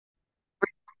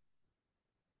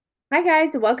Hi,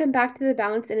 guys. Welcome back to the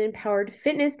Balanced and Empowered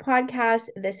Fitness Podcast.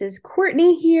 This is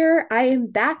Courtney here. I am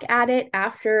back at it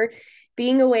after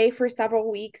being away for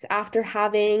several weeks after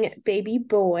having baby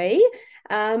boy.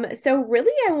 So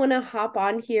really, I want to hop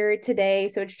on here today.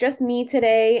 So it's just me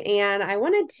today, and I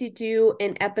wanted to do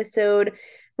an episode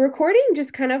recording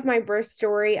just kind of my birth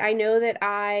story. I know that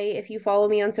if you follow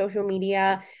me on social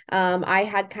media, I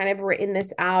had kind of written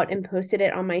this out and posted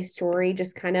it on my story,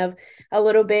 just kind of a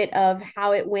little bit of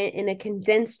how it went in a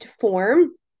condensed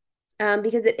form,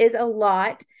 because it is a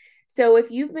lot. So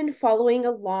if you've been following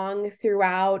along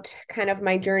throughout kind of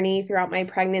my journey throughout my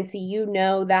pregnancy, you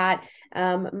know that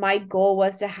my goal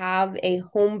was to have a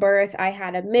home birth. I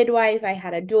had a midwife, I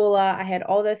had a doula, I had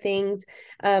all the things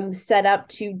set up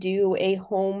to do a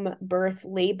home birth,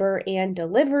 labor, and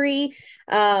delivery.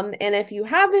 And if you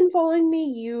have been following me,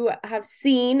 you have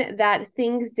seen that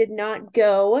things did not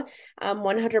go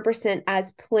 100%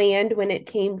 as planned when it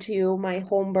came to my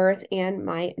home birth and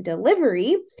my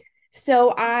delivery. So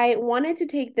I wanted to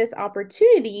take this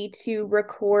opportunity to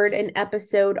record an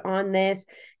episode on this,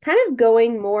 kind of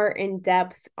going more in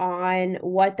depth on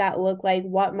what that looked like,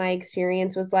 what my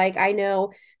experience was like. I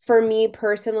know for me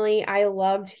personally, I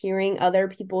loved hearing other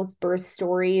people's birth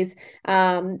stories,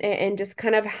 and just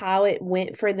kind of how it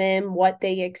went for them, what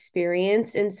they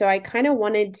experienced. And so I kind of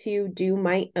wanted to do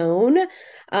my own,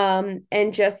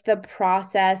 and just the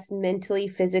process mentally,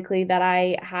 physically that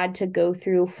I had to go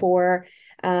through for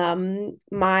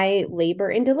my labor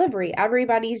and delivery.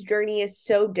 Everybody's journey is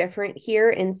so different here.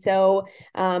 And so,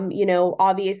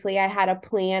 obviously I had a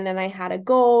plan and I had a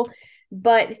goal,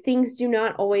 but things do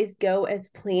not always go as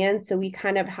planned. So we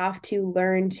kind of have to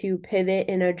learn to pivot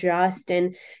and adjust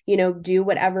and, do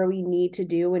whatever we need to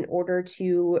do in order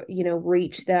to,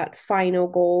 reach that final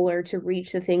goal or to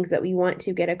reach the things that we want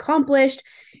to get accomplished.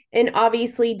 And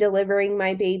obviously, delivering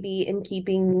my baby and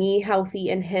keeping me healthy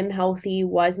and him healthy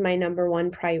was my number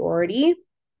one priority.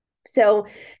 So,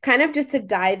 kind of just to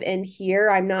dive in here,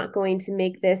 I'm not going to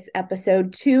make this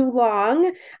episode too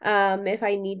long. If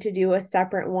I need to do a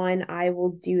separate one, I will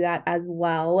do that as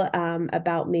well,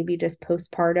 about maybe just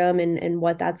postpartum and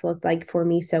what that's looked like for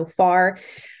me so far.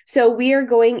 So, we are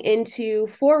going into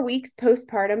 4 weeks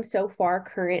postpartum so far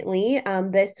currently.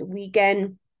 This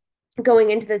weekend,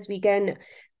 going into this weekend,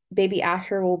 baby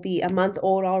Asher will be a month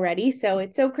old already. So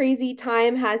it's so crazy.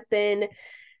 Time has been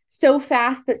so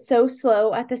fast, but so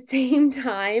slow at the same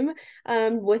time,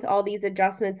 with all these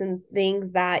adjustments and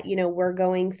things that, we're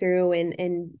going through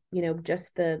and,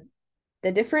 just the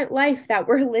different life that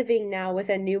we're living now with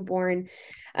a newborn.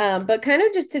 But kind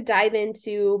of just to dive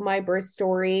into my birth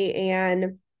story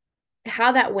and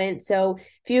how that went. So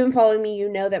if you've been following me, you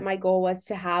know that my goal was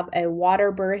to have a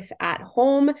water birth at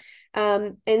home.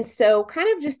 And so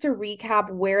kind of just to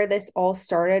recap where this all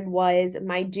started was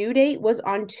my due date was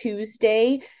on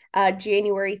Tuesday,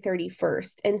 January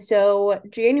 31st. And so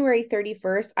January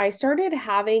 31st, I started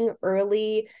having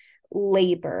early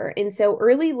labor. And so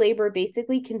early labor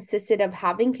basically consisted of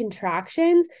having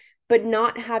contractions but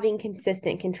not having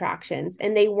consistent contractions,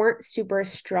 and they weren't super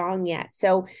strong yet.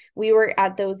 So we were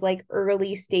at those like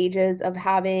early stages of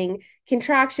having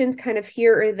contractions kind of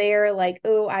here or there, like,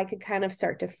 oh, I could kind of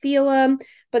start to feel them,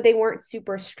 but they weren't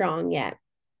super strong yet.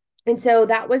 And so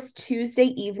that was Tuesday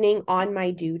evening on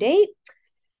my due date.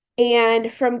 And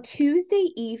from Tuesday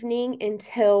evening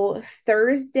until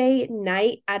Thursday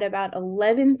night at about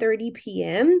 11:30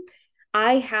 p.m.,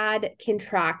 I had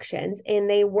contractions, and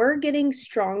they were getting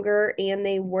stronger and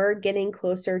they were getting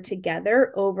closer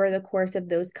together over the course of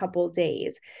those couple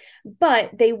days. But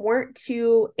they weren't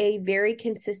to a very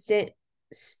consistent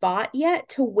spot yet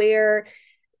to where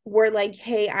we're like,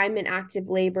 hey, I'm in active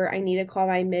labor. I need to call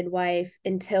my midwife.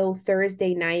 Until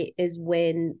Thursday night is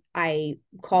when I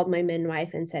called my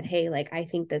midwife and said, hey, like, I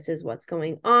think this is what's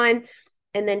going on.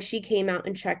 And then she came out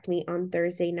and checked me on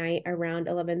Thursday night around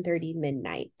 11:30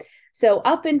 midnight. So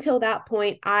up until that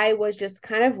point, I was just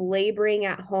kind of laboring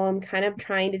at home, kind of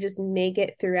trying to just make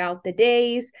it throughout the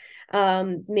days,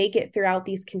 make it throughout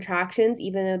these contractions,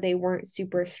 even though they weren't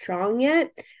super strong yet.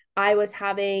 I was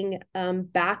having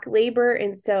back labor.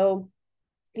 And so,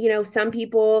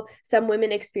 some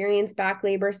women experience back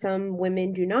labor, some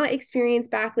women do not experience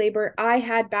back labor. I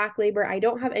had back labor. I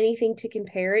don't have anything to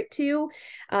compare it to,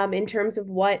 in terms of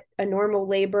what a normal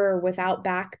labor without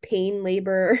back pain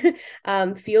labor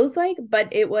feels like, but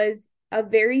it was a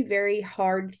very, very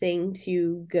hard thing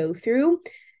to go through.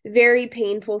 very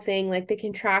painful thing. Like the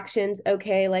contractions,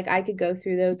 okay, like I could go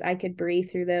through those, I could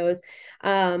breathe through those.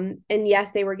 And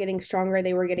yes, they were getting stronger,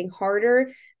 they were getting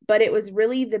harder, but it was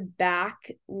really the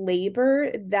back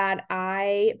labor that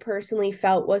I personally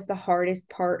felt was the hardest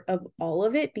part of all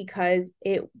of it, because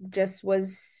it just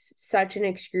was such an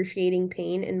excruciating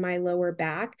pain in my lower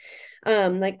back.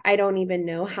 Like I don't even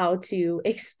know how to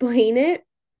explain it,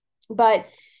 but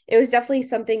it was definitely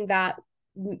something that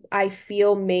I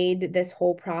feel made this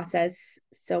whole process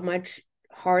so much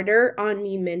harder on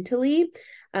me mentally.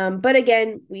 But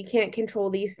again, we can't control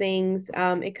these things.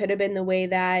 It could have been the way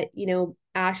that,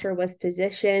 Asher was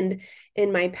positioned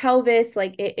in my pelvis.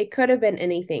 Like it could have been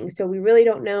anything. So we really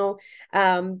don't know.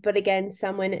 But again,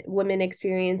 women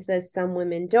experience this, some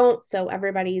women don't. So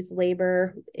everybody's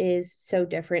labor is so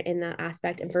different in that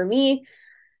aspect. And for me,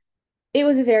 it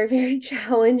was a very, very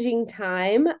challenging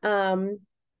time.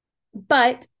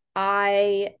 But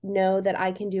I know that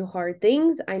I can do hard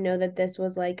things. I know that this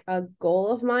was like a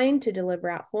goal of mine to deliver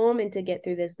at home and to get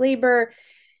through this labor.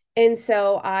 And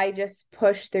so I just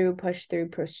push through, push through,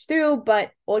 push through.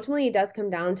 But ultimately it does come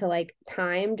down to like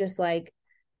time, just like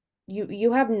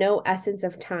you have no essence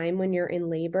of time when you're in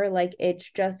labor. Like it's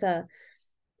just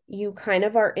you kind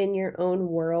of are in your own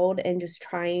world and just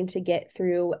trying to get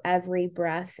through every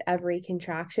breath, every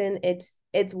contraction.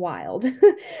 It's wild.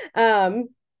 um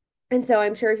and so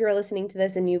I'm sure if you're listening to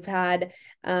this and you've had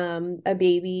a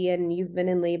baby and you've been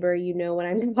in labor, you know what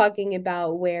I'm talking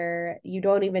about, where you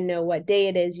don't even know what day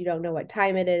it is. You don't know what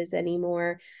time it is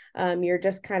anymore. You're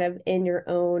just kind of in your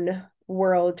own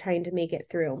world trying to make it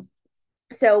through.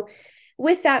 So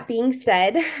with that being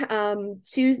said,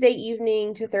 Tuesday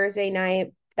evening to Thursday night,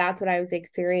 that's what I was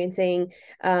experiencing.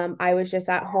 I was just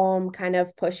at home kind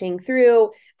of pushing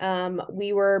through.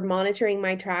 We were monitoring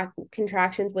my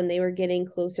contractions when they were getting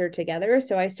closer together.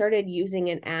 So I started using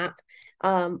an app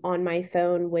on my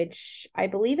phone, which I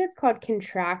believe it's called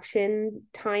Contraction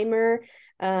Timer.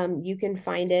 You can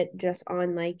find it just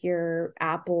on like your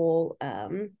Apple,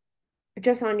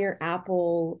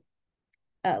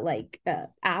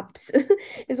 apps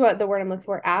is what the word I'm looking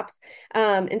for, apps.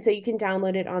 And so you can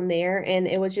download it on there, and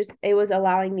it was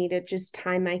allowing me to just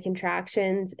time my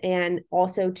contractions, and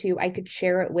also I could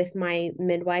share it with my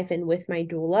midwife and with my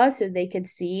doula so they could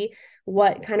see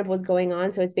what kind of was going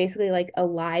on. So it's basically like a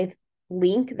live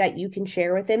link that you can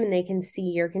share with them, and they can see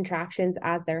your contractions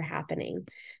as they're happening.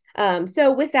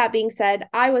 So with that being said,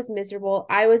 I was miserable.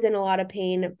 I was in a lot of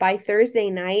pain. By Thursday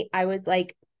night, I was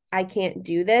like, I can't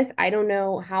do this. I don't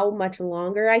know how much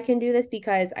longer I can do this,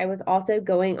 because I was also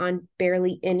going on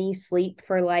barely any sleep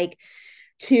for like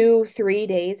 2-3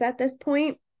 days at this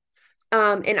point.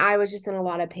 And I was just in a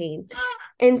lot of pain.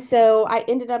 And so I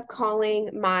ended up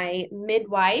calling my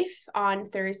midwife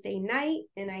on Thursday night,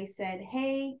 and I said,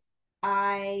 hey,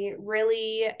 I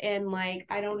really am like,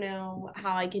 I don't know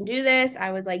how I can do this.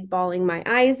 I was like bawling my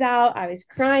eyes out. I was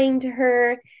crying to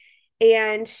her.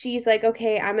 And she's like,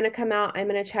 okay, I'm going to come out. I'm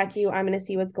going to check you. I'm going to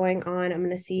see what's going on. I'm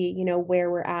going to see, where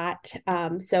we're at.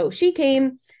 So she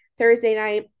came Thursday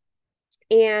night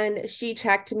and she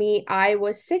checked me. I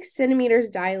was 6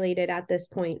 centimeters dilated at this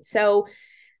point. So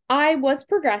I was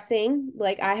progressing,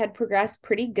 like I had progressed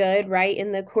pretty good, right,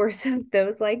 in the course of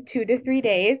those like 2 to 3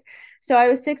 days. So I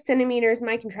was 6 centimeters.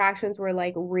 My contractions were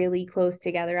like really close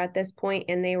together at this point,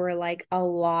 and they were like a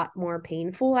lot more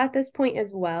painful at this point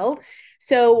as well.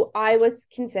 So I was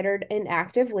considered in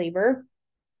active labor.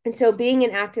 And so being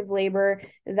in active labor,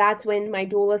 that's when my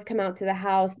doulas come out to the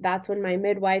house. That's when my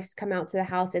midwives come out to the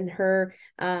house, and her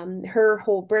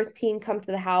whole birth team come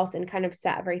to the house and kind of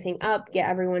set everything up, get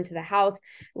everyone to the house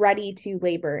ready to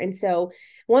labor. And so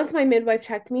once my midwife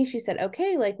checked me, she said,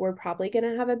 okay, like we're probably going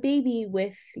to have a baby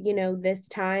with, this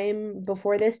time,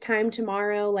 before this time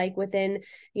tomorrow, like within,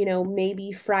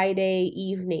 maybe Friday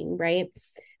evening, right?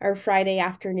 Or Friday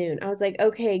afternoon. I was like,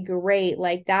 okay, great.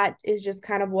 Like that is just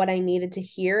kind of what I needed to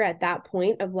hear at that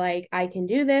point of like, I can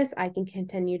do this. I can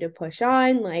continue to push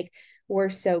on. Like we're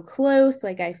so close.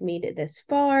 Like I've made it this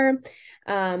far.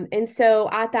 And so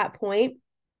at that point,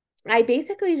 I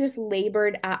basically just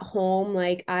labored at home.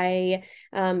 Like my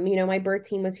birth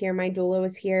team was here, my doula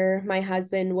was here, my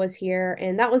husband was here,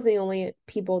 and that was the only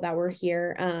people that were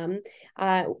here.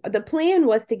 The plan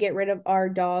was to get rid of our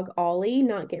dog, Ollie,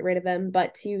 not get rid of him,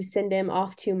 but to send him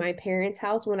off to my parents'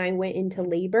 house when I went into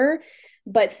labor.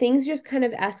 But things just kind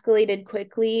of escalated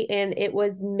quickly, and it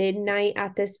was midnight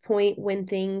at this point when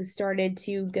things started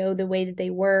to go the way that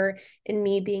they were, and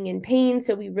me being in pain.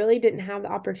 So we really didn't have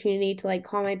the opportunity to like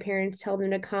call my parents, tell them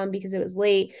to come, because it was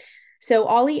late. So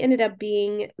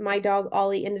my dog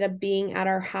Ollie ended up being at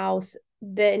our house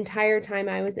the entire time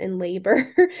I was in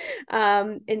labor.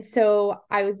 And so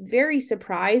I was very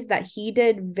surprised that he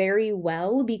did very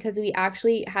well because we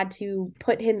actually had to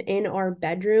put him in our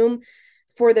bedroom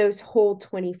for those whole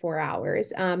 24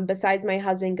 hours. Besides my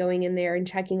husband going in there and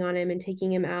checking on him and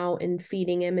taking him out and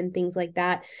feeding him and things like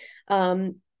that,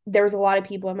 there was a lot of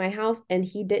people in my house and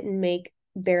he didn't make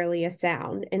barely a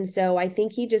sound. And so I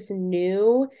think he just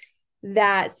knew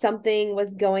that something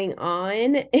was going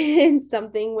on and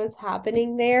something was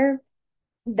happening there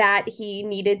that he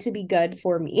needed to be good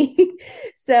for me.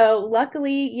 So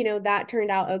luckily, that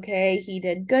turned out okay. He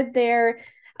did good there.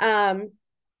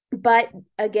 But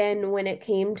again, when it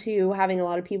came to having a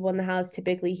lot of people in the house,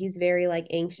 typically he's very like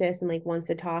anxious and like wants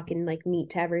to talk and like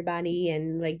meet to everybody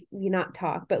and like you not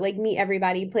talk, but like meet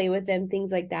everybody, play with them, things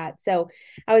like that. So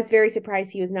I was very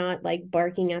surprised he was not like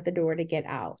barking at the door to get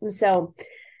out. And so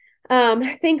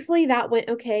thankfully that went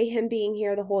okay, him being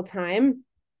here the whole time,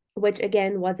 which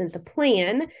again wasn't the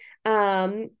plan.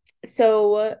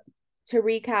 So to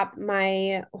recap,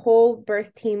 my whole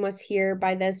birth team was here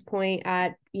by this point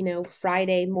at,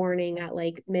 Friday morning at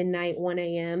like midnight, 1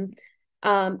 a.m.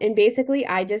 And basically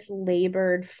I just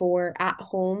labored for at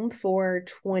home for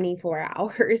 24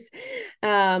 hours.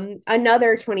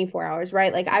 Another 24 hours,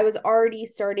 right? Like I was already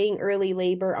starting early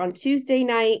labor on Tuesday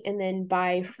night, and then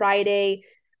by Friday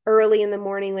early in the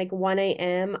morning, like 1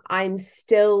 a.m., I'm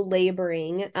still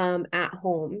laboring at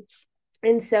home.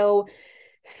 And so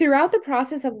throughout the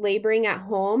process of laboring at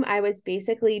home, I was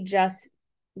basically just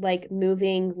like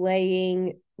moving,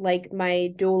 laying, like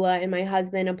my doula and my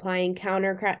husband applying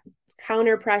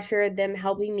counter pressure, them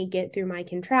helping me get through my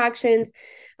contractions.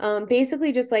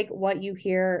 Basically just like what you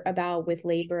hear about with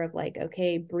labor of like,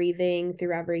 okay, breathing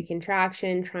through every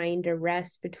contraction, trying to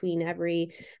rest between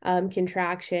every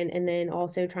contraction, and then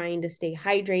also trying to stay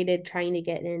hydrated, trying to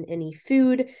get in any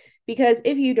food. Because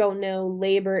if you don't know,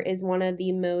 labor is one of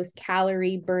the most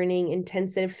calorie burning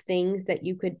intensive things that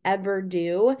you could ever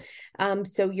do.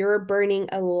 So you're burning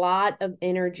a lot of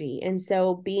energy. And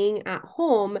so being at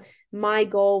home, my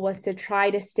goal was to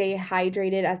try to stay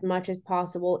hydrated as much as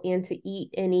possible and to eat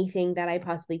anything that I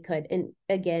possibly could. And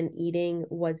again, eating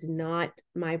was not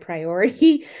my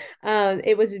priority.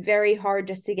 It was very hard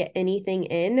just to get anything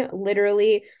in.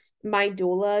 Literally, my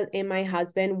doula and my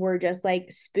husband were just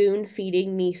like spoon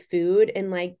feeding me food and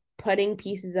like putting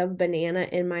pieces of banana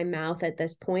in my mouth at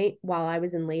this point while I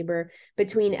was in labor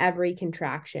between every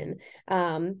contraction,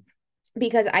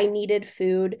 because I needed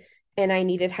food and I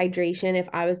needed hydration if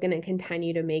I was going to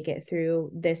continue to make it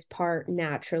through this part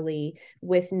naturally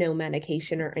with no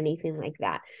medication or anything like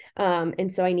that.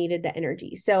 And so I needed the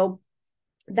energy. So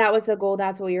that was the goal.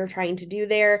 That's what we were trying to do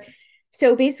there.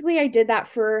 So basically I did that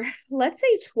for, let's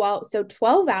say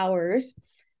 12 hours.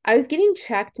 I was getting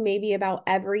checked maybe about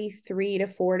every 3 to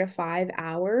 4 to 5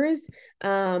 hours.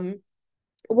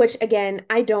 Which again,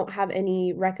 I don't have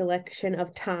any recollection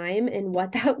of time and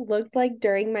what that looked like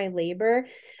during my labor.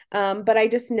 But I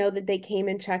just know that they came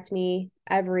and checked me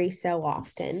every so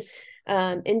often.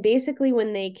 And basically,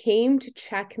 when they came to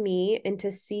check me and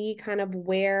to see kind of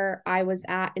where I was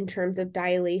at in terms of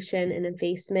dilation and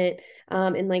effacement,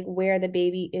 and like where the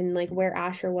baby and like where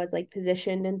Asher was like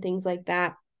positioned and things like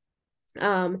that,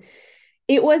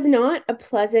 it was not a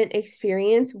pleasant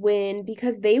experience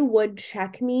because they would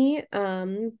check me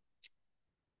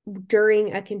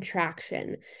during a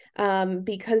contraction,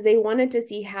 because they wanted to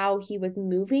see how he was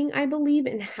moving, I believe,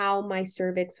 and how my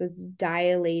cervix was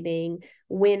dilating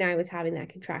when I was having that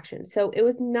contraction. So it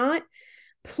was not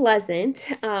pleasant.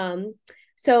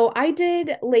 So I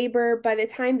did labor. By the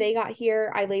time they got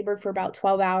here, I labored for about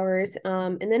 12 hours.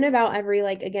 And then about every,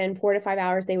 like, again, 4 to 5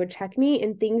 hours, they would check me,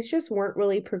 and things just weren't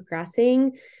really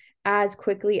progressing as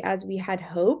quickly as we had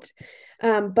hoped.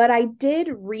 But I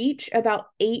did reach about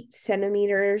 8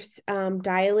 centimeters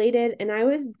dilated, and I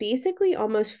was basically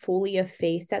almost fully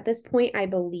effaced at this point, I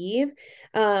believe.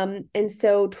 And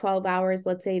so 12 hours,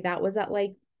 let's say that was at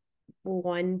like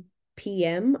 1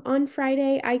 p.m. on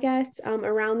Friday, I guess,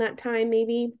 around that time,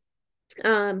 maybe.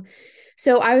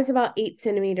 So I was about 8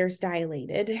 centimeters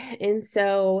dilated. And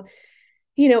so,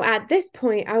 at this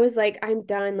point, I was like, I'm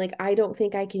done. Like, I don't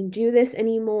think I can do this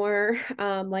anymore.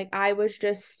 Like, I was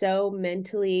just so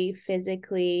mentally,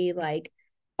 physically, like,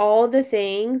 all the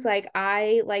things. Like,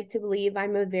 I like to believe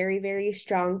I'm a very, very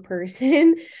strong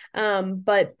person.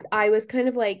 But I was kind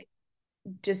of like,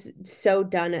 just so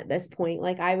done at this point.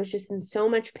 Like, I was just in so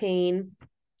much pain.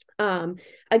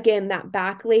 Again, that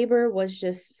back labor was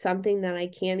just something that I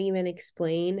can't even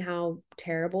explain how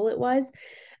terrible it was.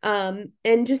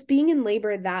 And just being in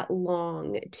labor that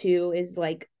long too is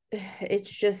like,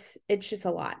 it's just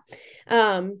a lot.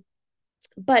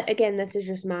 But again, this is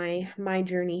just my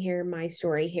journey here, my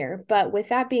story here. But with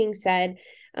that being said,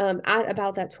 at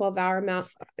about that 12-hour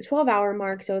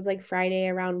mark, so it was like Friday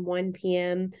around 1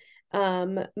 p.m.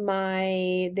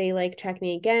 They like check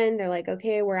me again. They're like,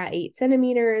 okay, we're at 8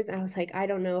 centimeters. I was like, I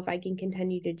don't know if I can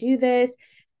continue to do this.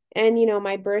 And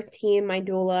my birth team, my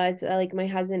doulas, like my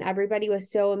husband, everybody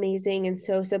was so amazing and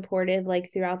so supportive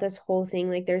like throughout this whole thing.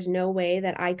 Like there's no way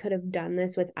that I could have done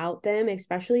this without them,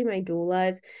 especially my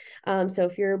doulas. So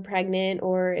if you're pregnant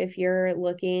or if you're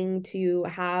looking to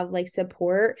have like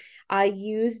support, I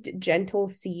used Gentle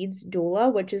Seeds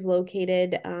doula, which is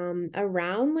located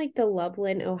around like the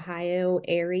Loveland, Ohio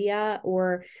area,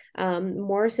 or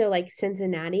more so like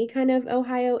Cincinnati kind of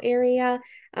Ohio area.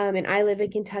 And I live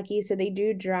in Kentucky, so they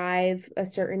do drive a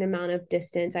certain amount of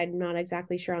distance. I'm not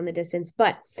exactly sure on the distance,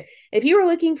 but if you were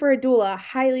looking for a doula,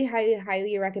 highly, highly,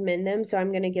 highly recommend them. So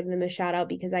I'm going to give them a shout out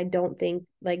because I don't think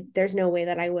like there's no way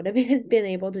that I would have been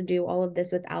able to do all of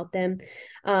this without them.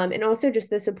 And also just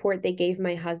the support they gave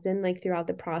my husband like throughout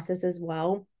the process as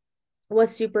well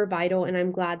was super vital, and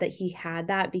I'm glad that he had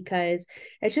that because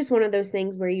it's just one of those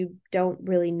things where you don't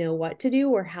really know what to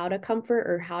do or how to comfort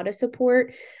or how to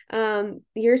support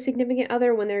your significant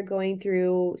other when they're going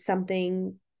through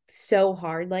something so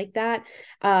hard like that.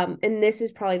 And this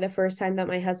is probably the first time that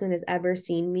my husband has ever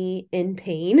seen me in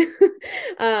pain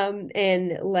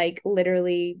and like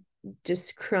literally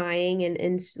just crying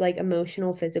and like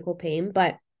emotional physical pain.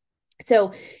 But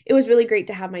so it was really great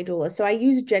to have my doula. So I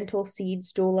used Gentle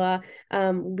Seeds doula.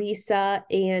 Lisa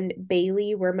and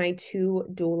Bailey were my two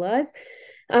doulas.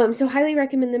 So highly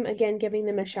recommend them, again, giving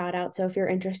them a shout out. So if you're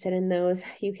interested in those,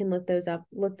 you can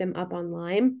look them up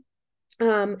online.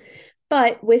 Um,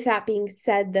 but with that being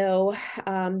said, though,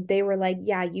 they were like,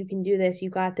 yeah, you can do this.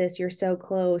 You got this. You're so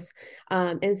close.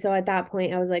 And so at that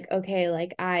point, I was like, okay,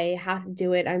 like I have to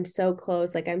do it. I'm so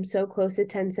close. Like I'm so close to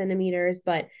 10 centimeters.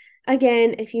 But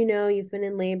again, if you've been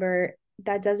in labor,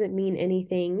 that doesn't mean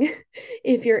anything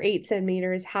if you're 8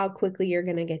 centimeters, how quickly you're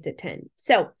going to get to 10.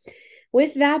 So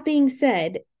with that being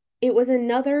said, it was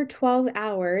another 12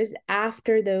 hours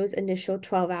after those initial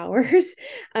 12 hours,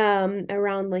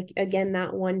 around like, again,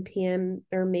 that 1 p.m.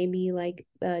 or maybe like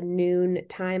noon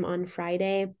time on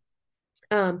Friday.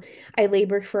 I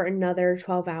labored for another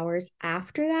 12 hours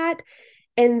after that.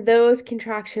 And those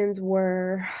contractions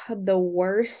were the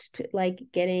worst, like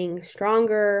getting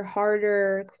stronger,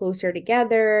 harder, closer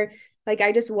together. Like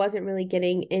I just wasn't really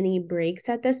getting any breaks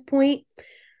at this point.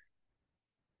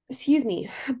 Excuse me.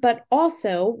 But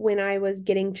also, when I was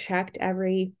getting checked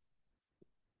every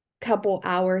couple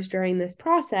hours during this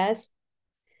process,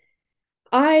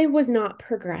 I was not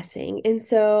progressing. And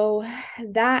so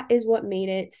that is what made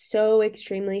it so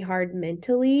extremely hard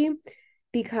mentally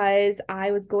because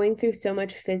I was going through so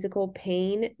much physical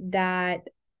pain that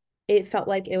it felt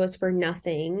like it was for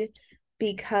nothing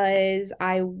because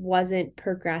I wasn't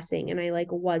progressing and I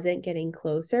like wasn't getting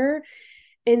closer.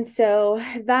 And so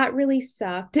that really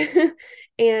sucked.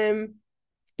 And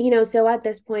so at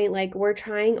this point, like we're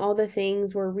trying all the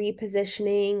things, we're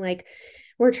repositioning, like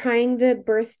we're trying the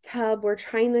birth tub, we're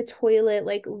trying the toilet,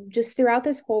 like just throughout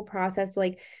this whole process,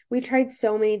 like we tried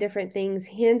so many different things,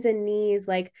 hands and knees,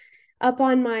 like up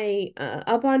on my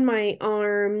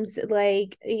arms,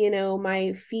 like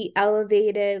my feet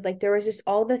elevated, like there was just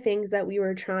all the things that we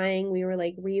were trying, we were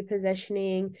like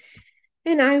repositioning,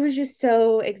 and I was just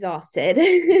so exhausted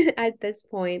at this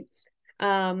point.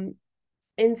 Um,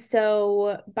 and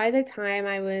so by the time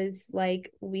I was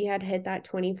like, we had hit that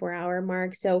 24-hour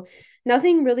mark. So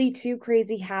nothing really too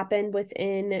crazy happened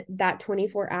within that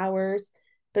 24 hours.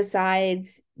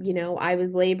 Besides, I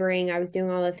was laboring, I was doing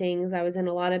all the things, I was in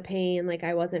a lot of pain, like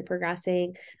I wasn't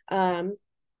progressing.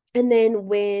 And then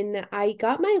when I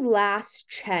got my last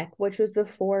check, which was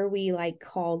before we like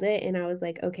called it, and I was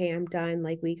like, okay, I'm done.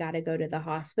 Like, we got to go to the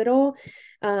hospital.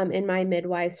 And my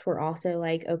midwives were also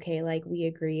like, okay, like we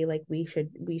agree, like we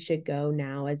should go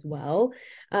now as well.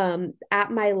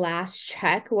 At my last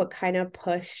check, what kind of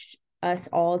pushed us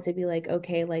all to be like,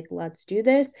 okay, like let's do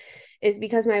this, is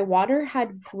because my water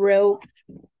had broke.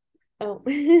 Oh,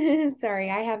 sorry,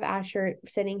 I have Asher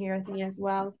sitting here with me as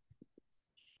well.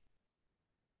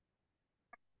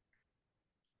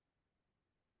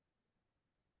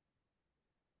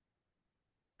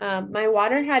 My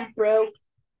water had broke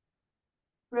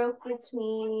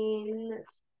between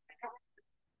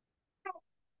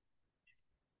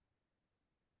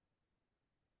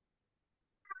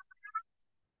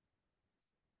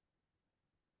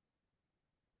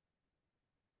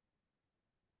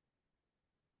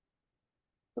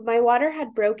my water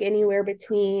had broke anywhere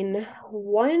between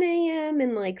 1 a.m.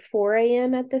 and like 4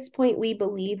 a.m. at this point. We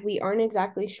believe, we aren't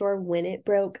exactly sure when it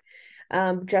broke,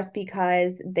 just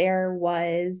because there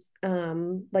was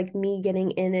like me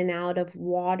getting in and out of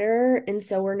water. And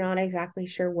so we're not exactly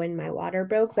sure when my water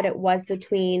broke, but it was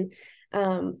between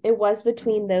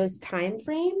those time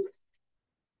frames.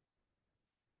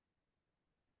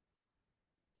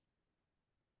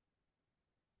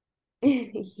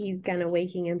 He's kind of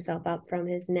waking himself up from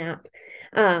his nap.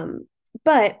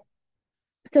 But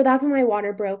so that's when my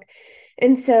water broke.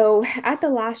 And so at the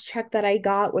last check that I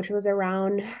got, which was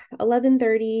around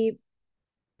 11:30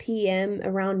 p.m.,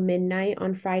 around midnight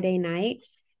on Friday night,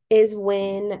 is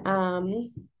when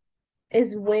um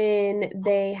is when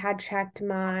they had checked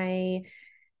my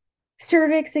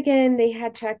cervix again. They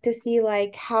had checked to see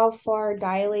like how far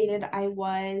dilated I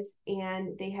was,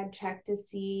 and they had checked to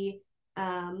see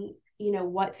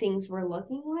what things were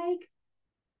looking like.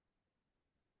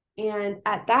 And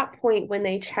at that point, when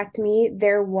they checked me,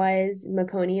 there was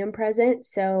meconium present.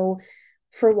 So,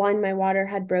 for one, my water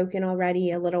had broken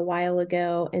already a little while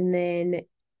ago. And then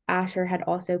Asher had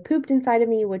also pooped inside of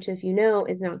me, which, if you know,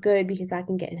 is not good because that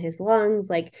can get in his lungs.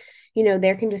 Like,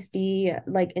 there can just be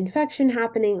like infection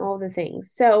happening, all the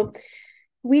things. So,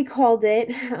 we called it.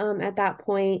 At that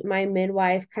point, my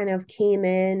midwife kind of came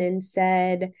in and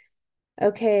said,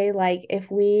 okay, like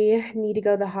if we need to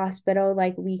go to the hospital,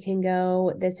 like we can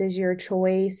go. This is your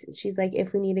choice. She's like,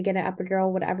 if we need to get an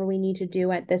epidural, whatever we need to do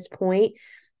at this point,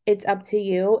 it's up to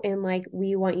you. And like,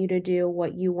 we want you to do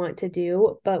what you want to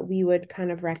do, but we would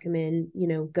kind of recommend,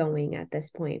 going at this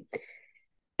point.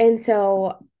 And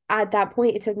so at that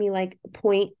point, it took me like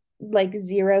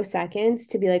 0.0 seconds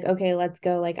to be like, okay, let's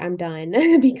go. Like, I'm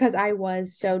done because I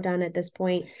was so done at this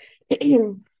point.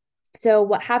 So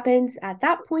what happens at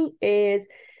that point is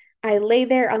I lay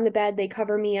there on the bed, they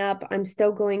cover me up. I'm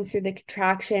still going through the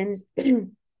contractions.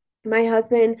 My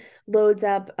husband loads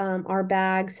up our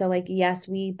bags. So, like, yes,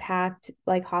 we packed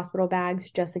like hospital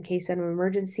bags just in case of an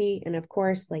emergency. And of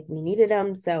course, like, we needed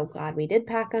them. So, glad we did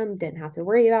pack them, didn't have to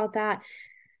worry about that.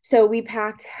 So we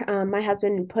packed, my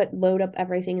husband put load up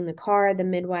everything in the car. The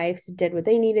midwives did what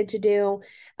they needed to do.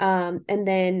 And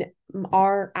then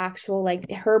our actual, like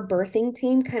her birthing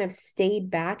team kind of stayed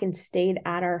back and stayed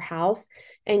at our house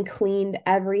and cleaned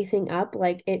everything up.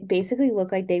 Like it basically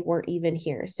looked like they weren't even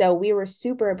here. So we were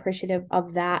super appreciative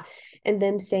of that and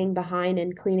them staying behind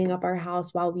and cleaning up our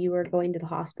house while we were going to the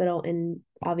hospital. And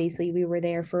obviously we were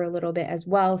there for a little bit as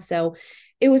well. So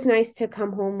it was nice to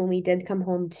come home when we did come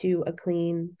home to a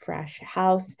clean, fresh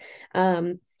house.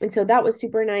 And so that was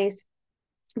super nice.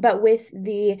 But with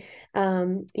the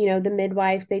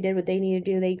midwives, they did what they needed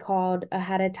to do. They called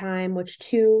ahead of time, which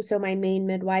two, so my main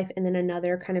midwife and then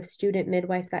another kind of student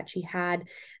midwife that she had,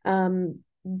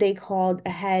 they called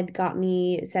ahead, got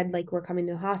me, said like we're coming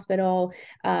to the hospital.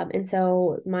 And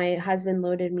so my husband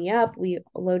loaded me up. We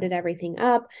loaded everything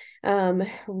up.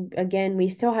 Again, we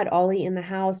still had Ollie in the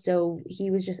house, so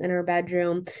he was just in our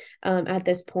bedroom at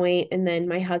this point. And then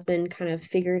my husband kind of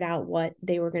figured out what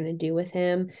they were going to do with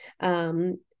him.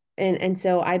 And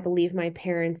so I believe my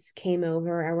parents came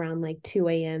over around like 2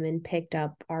 a.m. and picked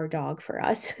up our dog for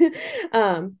us.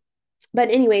 um, but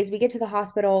anyways, we get to the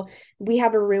hospital. We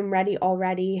have a room ready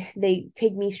already. They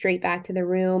take me straight back to the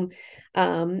room.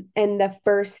 And the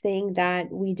first thing that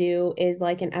we do is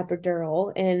like an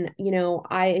epidural. And,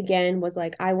 I again was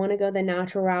like, I want to go the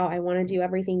natural route. I want to do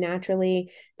everything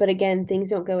naturally. But again,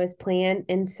 things don't go as planned.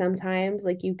 And sometimes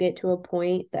like you get to a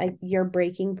point, like your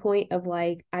breaking point of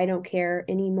like, I don't care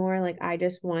anymore. Like I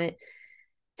just want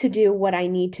to do what I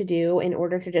need to do in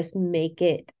order to just make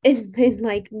it and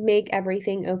like make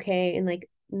everything okay and like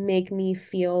make me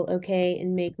feel okay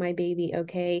and make my baby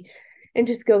okay and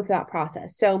just go through that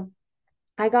process. So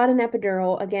I got an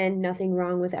epidural. Again, nothing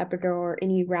wrong with epidural or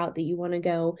any route that you want to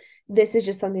go. This is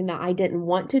just something that I didn't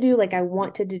want to do. Like I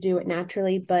wanted to do it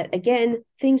naturally, but again,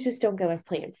 things just don't go as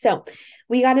planned. So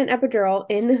we got an epidural,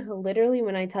 and literally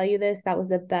when I tell you this, that was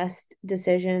the best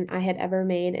decision I had ever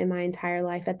made in my entire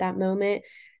life at that moment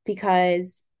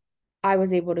because I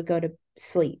was able to go to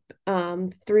sleep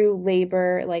through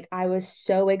labor. Like I was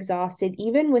so exhausted,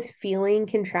 even with feeling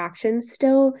contractions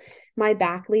still, my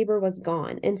back labor was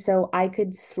gone. And so I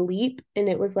could sleep, and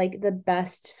it was like the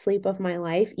best sleep of my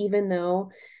life, even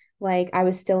though like I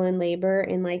was still in labor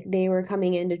and like they were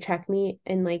coming in to check me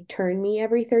and like turn me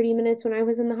every 30 minutes when I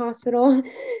was in the hospital.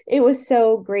 It was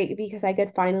so great because I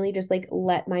could finally just like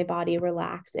let my body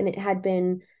relax. And it had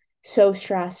been so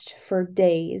stressed for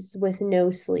days with no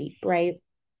sleep, right?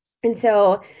 And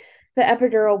so the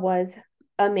epidural was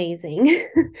amazing.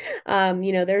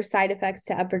 There's side effects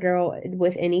to epidural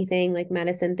with anything like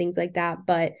medicine, things like that.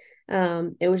 But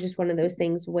it was just one of those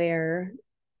things where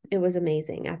it was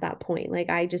amazing at that point. Like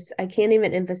I can't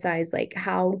even emphasize like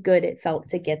how good it felt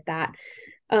to get that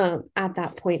at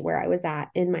that point where I was at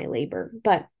in my labor.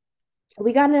 But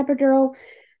we got an epidural.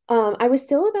 I was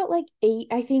still about like 8,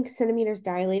 I think, centimeters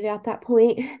dilated at that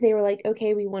point. They were like,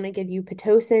 okay, we want to give you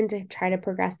Pitocin to try to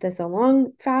progress this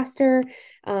along faster,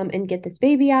 and get this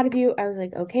baby out of you. I was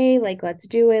like, okay, like, let's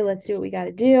do it. Let's do what we got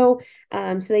to do.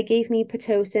 So they gave me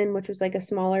Pitocin, which was like a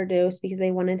smaller dose because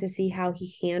they wanted to see how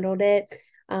he handled it.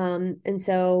 And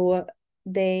so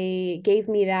they gave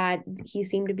me that. He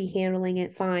seemed to be handling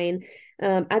it fine.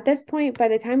 At this point, by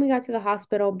the time we got to the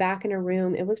hospital back in a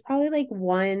room, it was probably like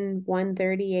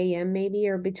 1:30 a.m. maybe,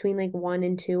 or between like 1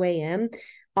 and 2 a.m.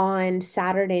 on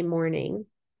Saturday morning.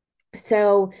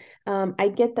 So I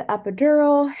get the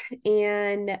epidural,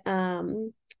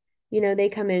 and they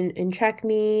come in and check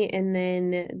me, and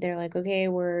then they're like, okay,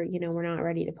 we're not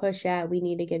ready to push yet. We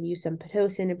need to give you some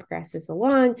Pitocin to progress this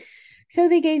along. So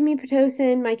they gave me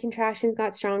Pitocin. My contractions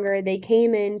got stronger. They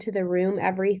came into the room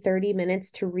every 30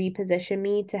 minutes to reposition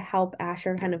me to help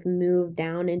Asher kind of move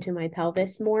down into my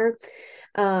pelvis more.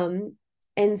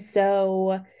 And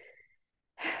so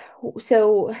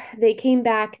they came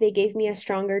back, they gave me a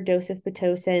stronger dose of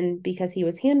Pitocin because he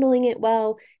was handling it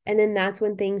well. And then that's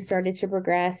when things started to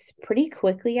progress pretty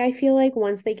quickly, I feel like,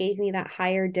 once they gave me that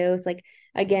higher dose. Like,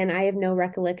 again, I have no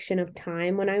recollection of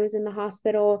time when I was in the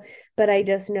hospital, but I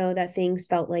just know that things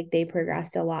felt like they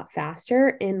progressed a lot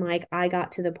faster. And like, I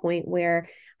got to the point where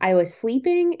I was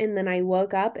sleeping and then I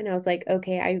woke up and I was like,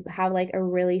 okay, I have like a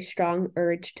really strong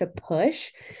urge to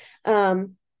push.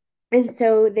 And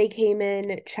so they came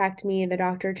in, checked me, the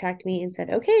doctor checked me and said,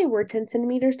 okay, we're 10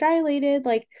 centimeters dilated.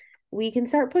 Like, we can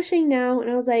start pushing now. And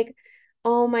I was like,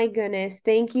 oh my goodness,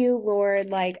 thank you, Lord.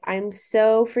 Like, I'm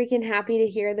so freaking happy to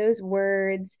hear those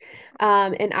words.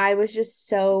 And I was just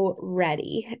so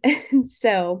ready. And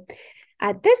so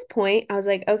at this point, I was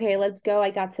like, okay, let's go. I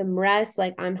got some rest.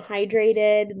 Like, I'm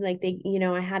hydrated. Like,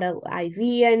 I had a IV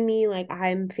in me. Like,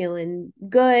 I'm feeling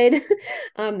good.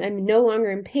 I'm no longer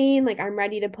in pain. Like, I'm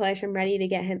ready to push. I'm ready to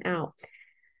get him out.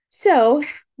 So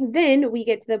then we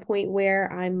get to the point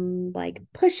where I'm like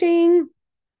pushing.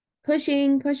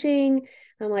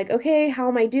 I'm like, okay, how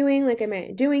am I doing? Like, am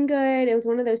I doing good? It was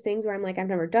one of those things where I'm like, I've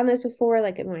never done this before.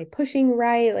 Like, am I pushing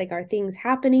right? Like, are things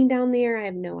happening down there? I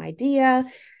have no idea.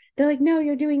 They're like, no,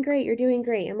 you're doing great. You're doing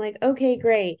great. I'm like, okay,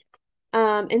 great.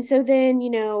 And so then,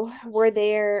 we're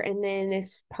there, and then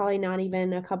it's probably not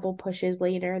even a couple pushes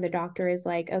later, the doctor is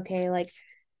like, okay, like,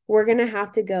 we're going to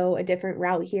have to go a different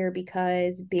route here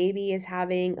because baby is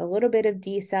having a little bit of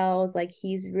decels. Like,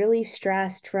 he's really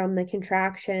stressed from the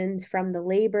contractions, from the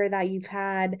labor that you've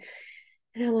had.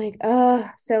 And I'm like,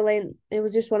 so like, it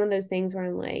was just one of those things where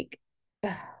I'm like,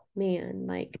 man,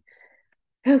 like,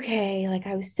 okay, like,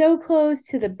 I was so close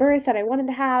to the birth that I wanted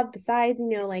to have, besides,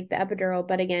 like the epidural.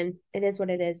 But again, it is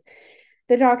what it is.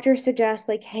 The doctor suggests,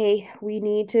 like, hey, we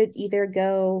need to either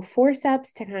go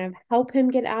forceps to kind of help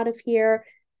him get out of here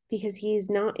because he's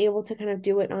not able to kind of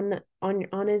do it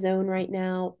on his own right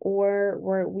now, or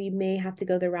we may have to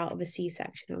go the route of a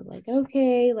C-section. I was like,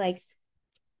 okay, like,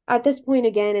 at this point,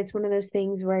 again, it's one of those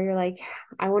things where you're like,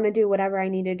 I want to do whatever I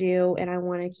need to do, and I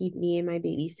want to keep me and my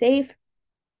baby safe.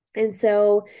 And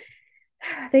so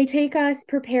they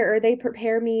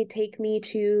prepare me, take me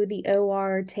to the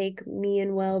OR, take me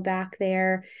and Will back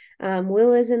there.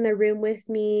 Will is in the room with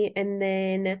me, and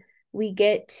then we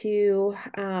get into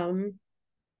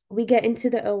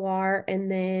the OR,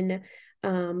 and then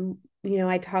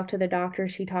I talk to the doctor.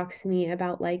 She talks to me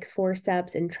about like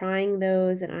forceps and trying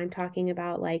those, and I'm talking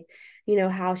about like,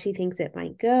 how she thinks it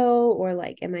might go, or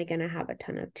like, am I gonna have a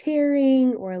ton of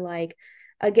tearing, or like,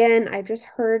 again, I've just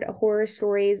heard horror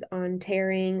stories on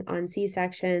tearing, on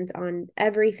C-sections, on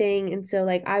everything. And so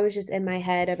like, I was just in my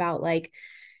head about like,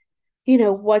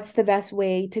 what's the best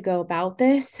way to go about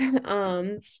this.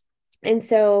 And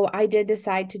so I did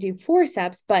decide to do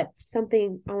forceps, but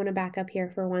something I want to back up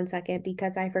here for 1 second,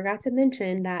 because I forgot to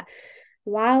mention that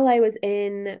while I was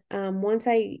once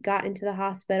I got into the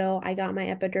hospital, I got my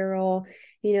epidural.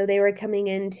 They were coming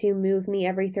in to move me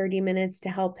every 30 minutes to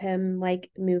help him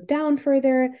like move down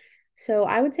further. So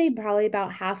I would say probably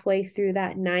about halfway through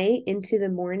that night into the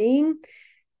morning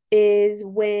is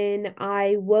when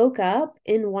I woke up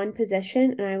in one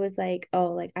position and I was like,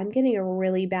 oh, like, I'm getting a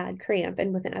really bad cramp.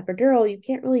 And with an epidural, you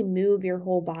can't really move your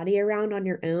whole body around on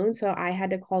your own. So I had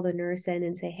to call the nurse in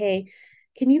and say, hey,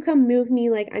 can you come move me?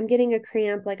 Like, I'm getting a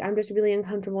cramp. Like, I'm just really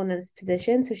uncomfortable in this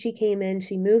position. So she came in,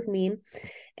 she moved me.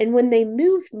 And when they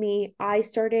moved me, I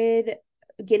started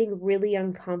getting really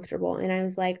uncomfortable. And I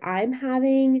was like, I'm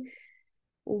having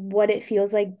what it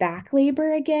feels like back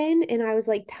labor again. And I was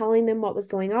like telling them what was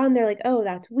going on. They're like, oh,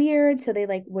 that's weird. So they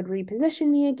like would reposition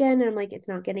me again. And I'm like, it's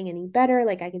not getting any better.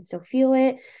 Like, I can still feel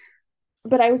it.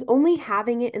 But I was only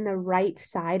having it in the right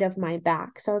side of my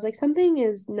back. So I was like, something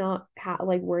is not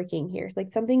like working here. It's like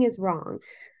something is wrong.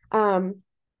 Um,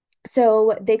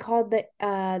 so they called the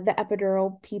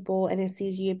epidural people,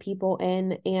 anesthesia people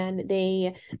in, and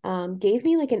they gave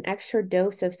me like an extra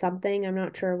dose of something. I'm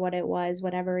not sure what it was,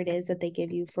 whatever it is that they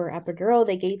give you for epidural.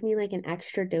 They gave me like an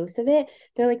extra dose of it.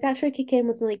 They're like, that should kick in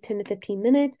within like 10 to 15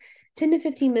 minutes. 10 to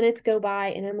 15 minutes go by,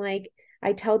 and I'm like,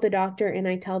 I tell the doctor and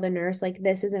I tell the nurse, like,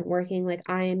 this isn't working. Like,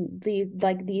 I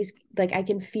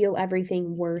can feel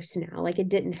everything worse now. Like, it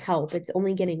didn't help. It's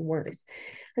only getting worse.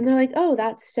 And they're like, oh,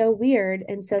 that's so weird.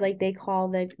 And so like they call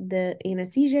the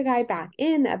anesthesia guy back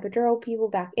in, the epidural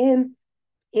people back in.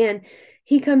 And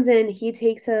he comes in,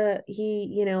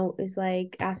 is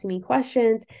like asking me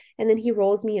questions. And then he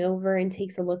rolls me over and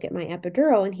takes a look at my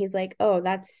epidural. And he's like, oh,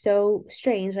 that's so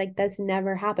strange. Like, this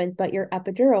never happens, but your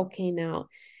epidural came out.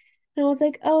 And I was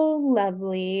like, oh,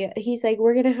 lovely. He's like,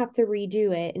 we're going to have to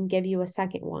redo it and give you a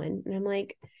second one. And I'm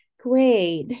like,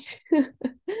 great.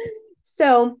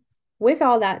 So, with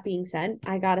all that being said,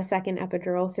 I got a second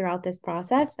epidural throughout this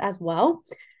process as well.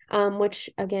 Which,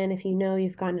 again, if you know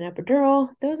you've gotten an epidural,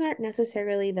 those aren't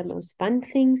necessarily the most fun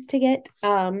things to get.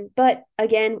 But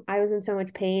again, I was in so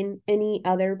much pain. Any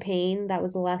other pain that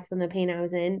was less than the pain I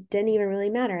was in didn't even really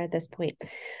matter at this point.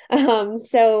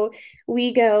 So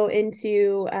we go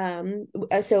into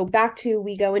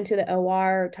we go into the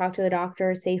OR, talk to the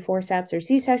doctor, say forceps or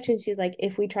C-section. She's like,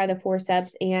 if we try the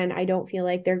forceps and I don't feel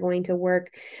like they're going to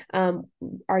work,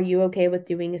 are you okay with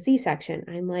doing a C-section?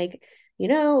 I'm like,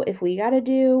 if we got to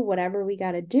do whatever we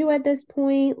got to do at this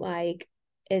point, like,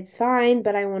 it's fine,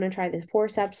 but I want to try the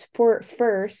forceps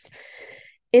first.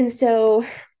 And so,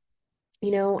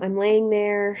 I'm laying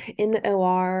there in the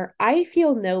OR. I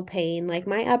feel no pain. Like,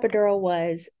 my epidural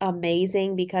was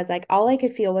amazing because like all I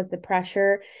could feel was the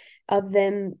pressure of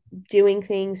them doing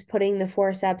things, putting the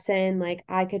forceps in. Like,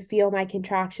 I could feel my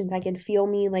contractions. I could feel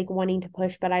me like wanting to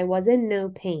push, but I was in no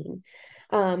pain.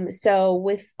 So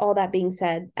with all that being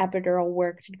said, epidural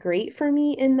worked great for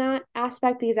me in that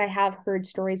aspect because I have heard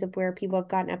stories of where people have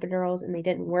gotten epidurals and they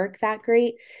didn't work that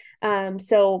great.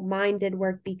 So mine did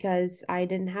work because I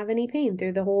didn't have any pain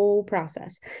through the whole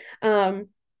process.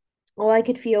 All I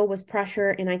could feel was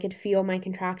pressure, and I could feel my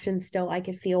contractions still. I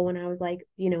could feel when I was like,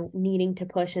 needing to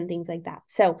push and things like that.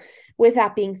 So with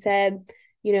that being said,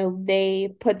 they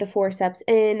put the forceps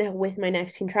in with my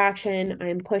next contraction.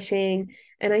 I'm pushing,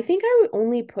 and I think I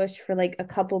only pushed for like a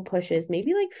couple pushes,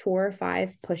 maybe like 4 or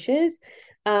 5 pushes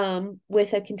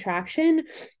with a contraction.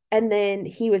 And then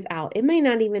he was out. It might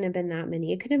not even have been that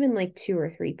many. It could have been like 2 or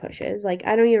 3 pushes. Like,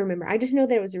 I don't even remember. I just know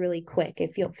that it was really quick.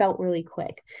 It felt really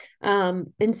quick.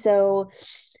 And so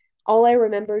all I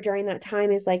remember during that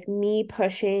time is like me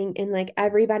pushing and like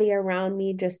everybody around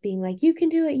me just being like, you can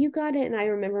do it, you got it. And I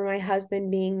remember my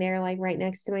husband being there, like right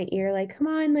next to my ear, like, come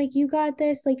on, like, you got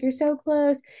this, like, you're so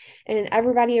close. And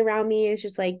everybody around me is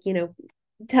just like,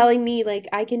 telling me like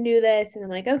I can do this. And I'm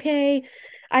like, okay,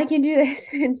 I can do this.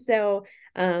 And so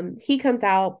he comes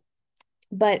out,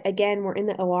 but again, we're in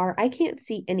the OR. I can't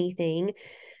see anything.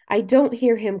 I don't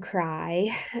hear him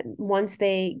cry once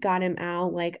they got him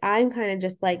out. Like, I'm kind of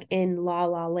just like in la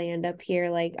la land up here.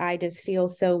 Like, I just feel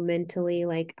so mentally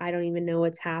like I don't even know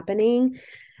what's happening.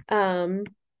 Um,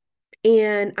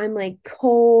 and I'm like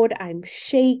cold, I'm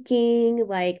shaking,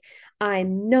 like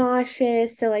I'm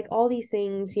nauseous. So like all these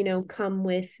things, come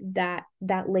with that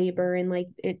labor and like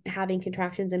having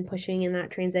contractions and pushing in that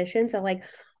transition. So like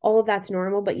all of that's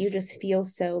normal, but you just feel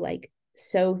so like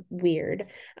so weird.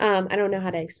 I don't know how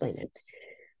to explain it.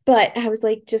 But I was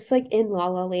like just like in la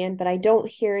la land, but I don't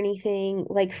hear anything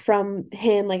like from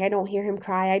him. Like, I don't hear him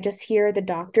cry. I just hear the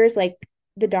doctor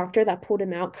that pulled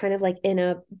him out kind of like in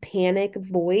a panic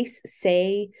voice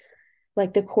say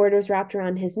like the cord was wrapped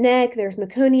around his neck, there's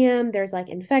meconium, there's like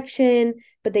infection,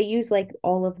 but they use like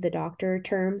all of the doctor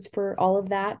terms for all of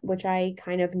that, which I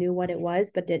kind of knew what it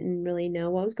was but didn't really know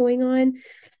what was going on.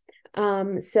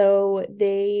 So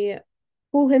they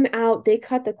pull him out, they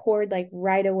cut the cord like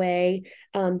right away.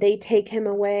 They take him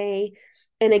away,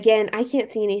 and again, I can't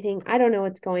see anything, I don't know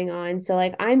what's going on. So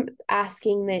like I'm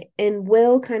asking that, and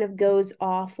Will kind of goes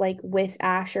off like with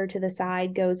Asher to the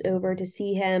side, goes over to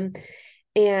see him,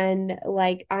 and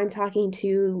like I'm talking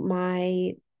to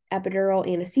my epidural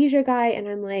anesthesia guy, and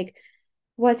I'm like,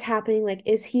 what's happening? Like,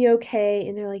 is he okay?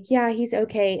 And they're like, yeah, he's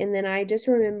okay. And then I just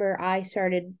remember I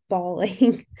started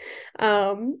bawling.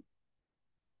 um,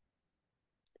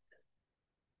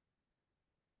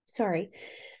 sorry.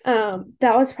 That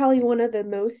was probably one of the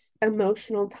most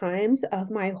emotional times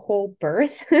of my whole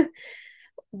birth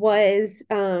was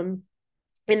in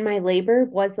my labor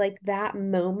was like that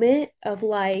moment of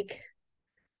like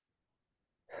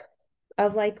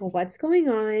what's going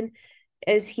on,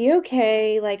 is he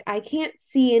okay? Like I can't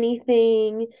see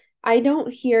anything, I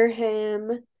don't hear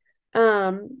him.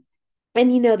 um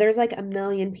and there's like a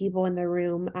million people in the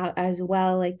room as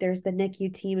well. Like there's the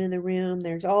NICU team in the room,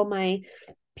 there's all my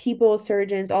people,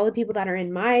 surgeons, all the people that are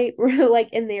in my like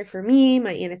in there for me,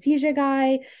 my anesthesia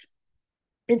guy.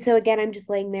 And so again, I'm just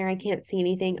laying there, I can't see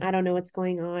anything, I don't know what's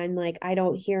going on, like I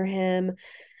don't hear him.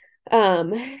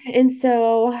 um and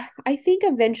so I think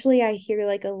eventually I hear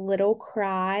like a little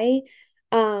cry.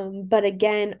 But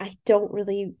again, I don't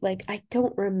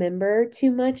remember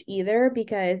too much either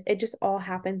because it just all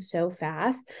happened so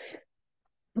fast.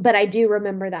 But I do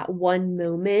remember that one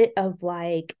moment of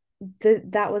like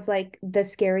that was like the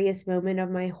scariest moment of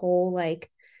my whole like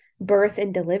birth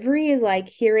and delivery, is like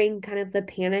hearing kind of the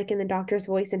panic in the doctor's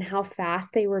voice and how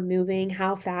fast they were moving,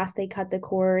 how fast they cut the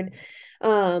cord.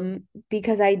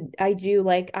 Because I do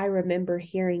like I remember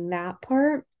hearing that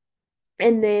part,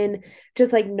 and then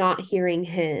just like not hearing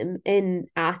him and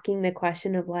asking the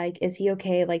question of like, is he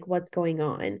okay, like what's going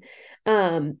on.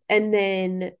 And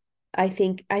then I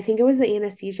think it was the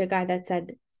anesthesia guy that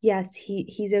said, yes,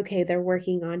 he's okay, they're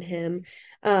working on him.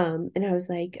 And I was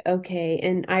like, okay.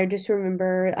 And I just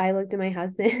remember I looked at my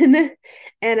husband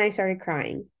and I started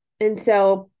crying. And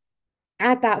so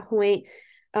at that point,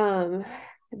 um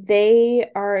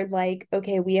they are like,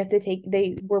 okay, we have to take,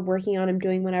 they were working on him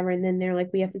doing whatever, and then they're like,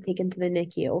 we have to take him to the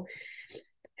NICU.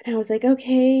 And I was like,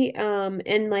 okay.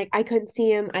 And like I couldn't see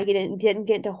him, I didn't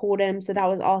get to hold him, so that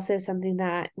was also something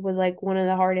that was like one of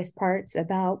the hardest parts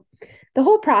about the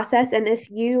whole process. And if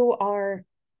you are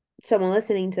someone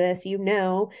listening to this,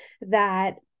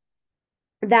 that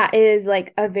that is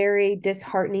like a very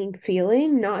disheartening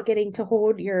feeling, not getting to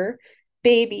hold your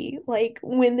baby like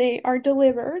when they are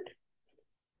delivered.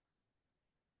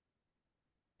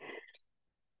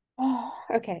 Oh,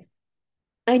 okay.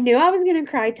 I knew I was gonna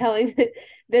cry telling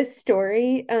this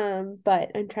story,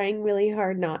 but I'm trying really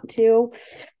hard not to.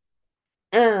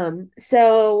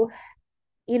 So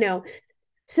you know,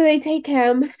 so they take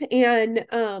him, and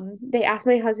they asked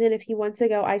my husband if he wants to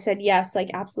go. I said yes, like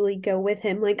absolutely go with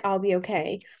him, like I'll be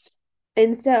okay.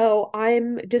 And so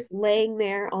I'm just laying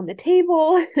there on the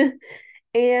table,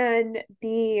 and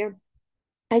the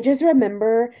I just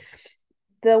remember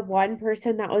the one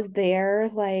person that was there,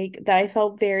 like that I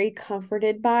felt very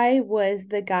comforted by, was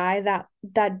the guy that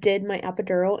did my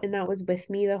epidural and that was with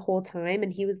me the whole time,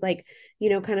 and he was like,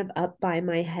 kind of up by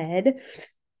my head.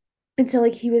 And so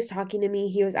like he was talking to me,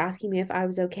 he was asking me if I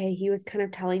was okay, he was kind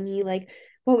of telling me like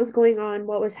what was going on,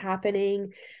 what was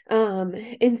happening.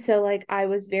 And so like I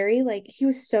was very like, he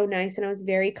was so nice and I was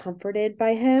very comforted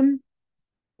by him.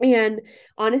 And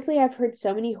honestly, I've heard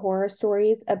so many horror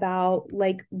stories about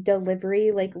like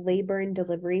delivery, like labor and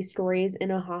delivery stories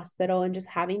in a hospital, and just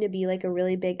having to be like a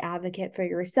really big advocate for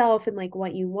yourself and like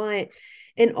what you want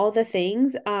and all the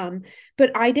things.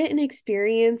 But I didn't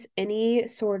experience any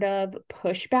sort of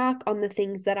pushback on the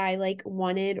things that I like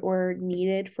wanted or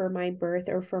needed for my birth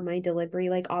or for my delivery.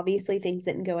 Like obviously things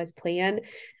didn't go as planned,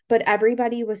 but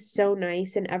everybody was so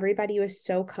nice and everybody was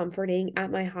so comforting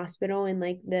at my hospital, and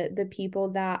like the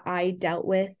people that I dealt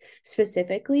with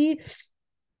specifically,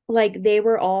 like they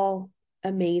were all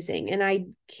amazing. And I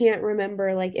can't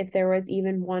remember like if there was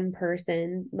even one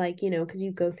person, like because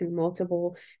you go through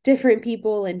multiple different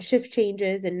people and shift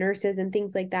changes and nurses and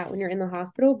things like that when you're in the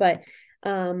hospital. But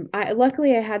I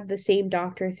luckily I had the same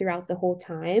doctor throughout the whole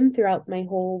time, throughout my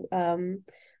whole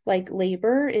like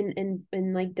labor and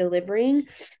like delivering,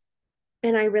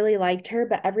 and I really liked her.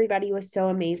 But everybody was so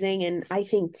amazing. And I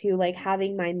think too, like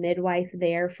having my midwife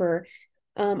there for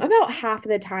about half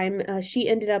of the time, she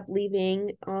ended up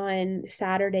leaving on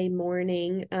Saturday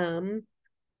morning.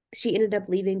 She ended up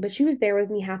leaving, but she was there with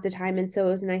me half the time. And so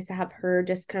it was nice to have her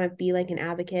just kind of be like an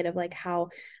advocate of like how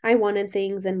I wanted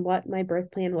things and what my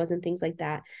birth plan was and things like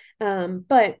that.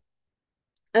 But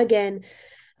again,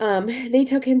 they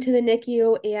took him to the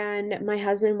NICU and my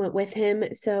husband went with him.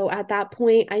 So at that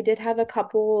point, I did have a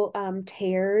couple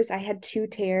tears. I had two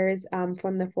tears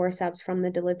from the forceps from the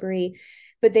delivery,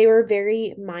 but they were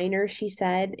very minor, she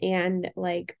said, and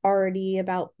like already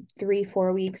about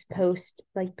 3-4 weeks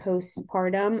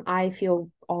postpartum, I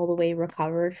feel all the way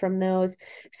recovered from those.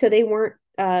 So they weren't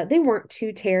they weren't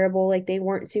too terrible. Like they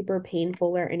weren't super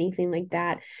painful or anything like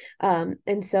that.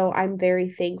 And so I'm very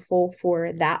thankful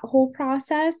for that whole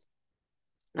process.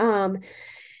 Um,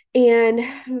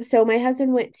 and so my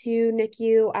husband went to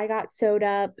NICU, I got sewed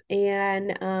up,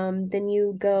 and then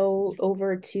you go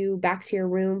over to back to your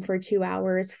room for 2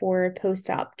 hours for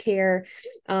post-op care,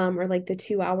 or like the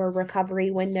 2 hour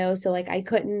recovery window. So like I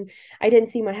didn't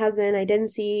see my husband, I didn't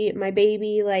see my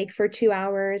baby like for 2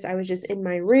 hours. I was just in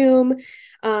my room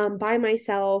by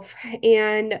myself.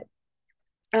 And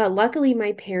luckily,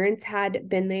 my parents had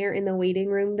been there in the waiting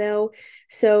room though.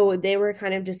 So they were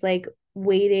kind of just like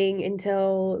waiting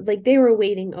until like they were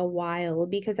waiting a while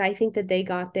because I think that they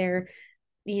got there,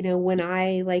 when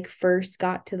I like first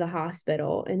got to the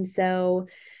hospital. And so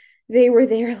they were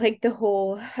there like the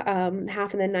whole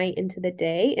half of the night into the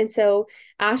day. And so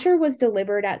Asher was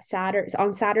delivered at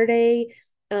Saturday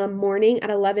morning at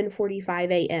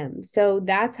 11:45 a.m. So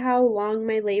that's how long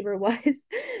my labor was.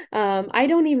 I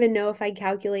don't even know if I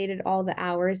calculated all the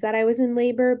hours that I was in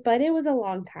labor, but it was a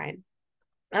long time.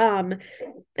 Um,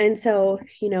 and so,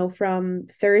 from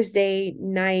Thursday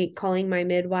night calling my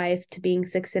midwife to being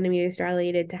 6 centimeters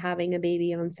dilated to having a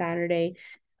baby on Saturday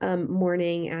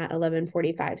morning at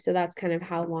 11:45. So that's kind of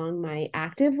how long my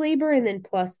active labor, and then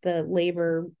plus the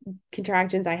labor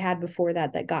contractions I had before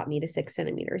that that got me to 6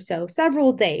 centimeters. So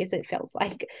several days it feels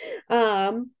like.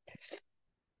 It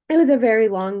was a very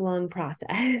long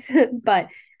process. But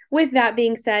with that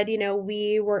being said,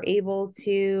 we were able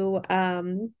to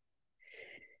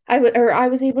I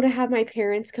was able to have my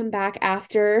parents come back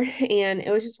after, and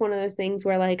it was just one of those things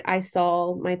where like I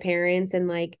saw my parents, and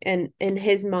like and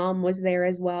his mom was there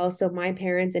as well. So my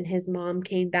parents and his mom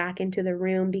came back into the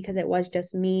room because it was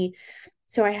just me.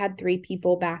 So I had three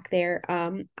people back there.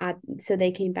 So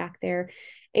they came back there,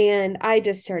 and I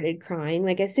just started crying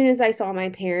like as soon as I saw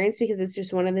my parents, because it's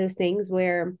just one of those things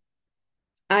where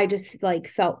I just like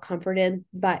felt comforted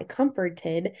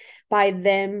by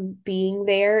them being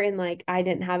there, and like I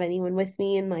didn't have anyone with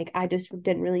me, and like I just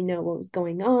didn't really know what was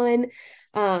going on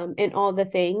and all the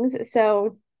things.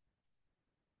 So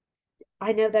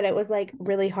I know that it was like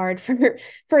really hard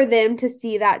for them to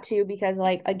see that too, because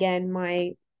like again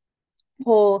my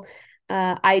whole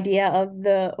idea of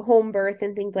the home birth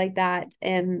and things like that,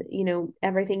 and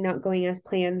everything not going as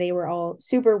planned, they were all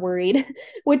super worried.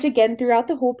 Which again, throughout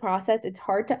the whole process, it's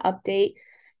hard to update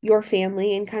your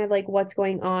family and kind of like what's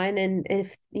going on. And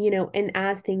if and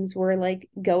as things were like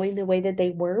going the way that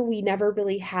they were, we never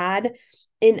really had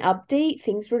an update.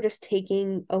 Things were just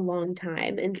taking a long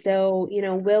time. And so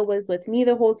Will was with me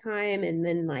the whole time, and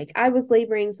then like I was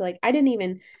laboring, so like I didn't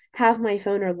even have my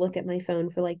phone or look at my phone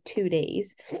for like 2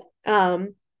 days.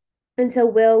 um and so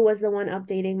Will was the one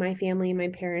updating my family and my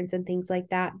parents and things like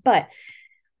that. But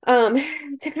um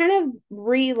to kind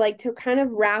of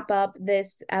wrap up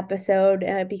this episode,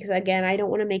 because again I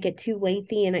don't want to make it too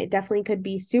lengthy, and it definitely could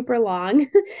be super long.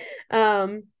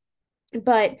 um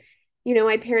but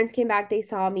my parents came back, they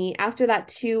saw me after that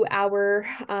 2 hour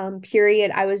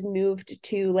period. I was moved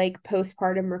to like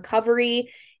postpartum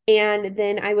recovery, and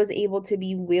then I was able to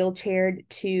be wheelchaired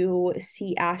to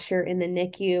see Asher in the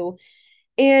NICU.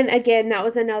 And again, that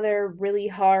was another really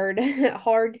hard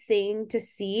hard thing to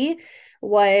see,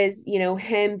 was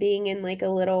him being in like a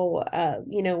little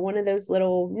one of those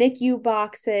little NICU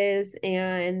boxes,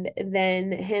 and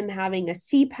then him having a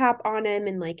CPAP on him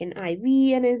and like an IV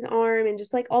in his arm, and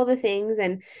just like all the things.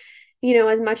 And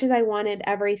as much as I wanted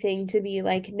everything to be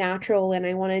like natural, and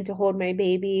I wanted to hold my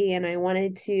baby, and I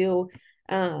wanted to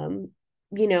um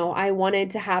I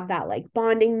wanted to have that like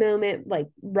bonding moment like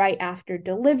right after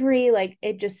delivery, like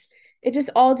it just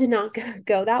all did not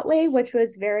go that way, which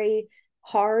was very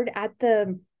hard at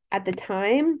the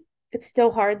time. It's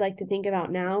still hard like to think about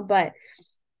now, but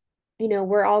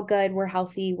we're all good, we're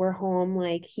healthy, we're home,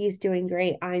 like he's doing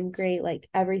great, I'm great, like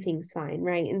everything's fine,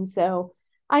 right? And so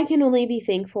I can only be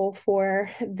thankful for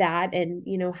that, and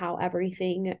how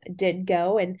everything did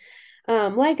go. And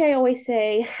like I always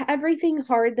say, everything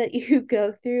hard that you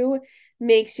go through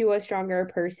makes you a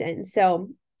stronger person.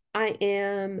 So I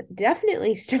am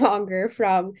definitely stronger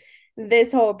from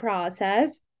this whole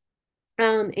process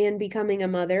and becoming a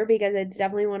mother, because it's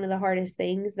definitely one of the hardest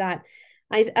things that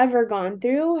I've ever gone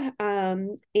through.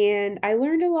 And I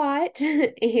learned a lot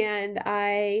and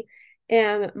I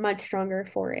am much stronger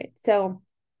for it. So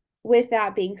with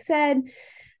that being said,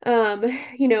 he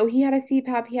had a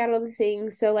CPAP, he had all the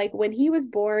things. So like when he was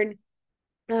born,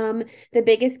 Um, the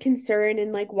biggest concern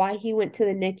and like why he went to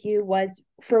the NICU was,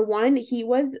 for one, he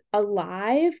was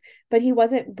alive, but he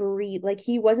wasn't breathe, like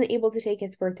he wasn't able to take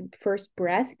his first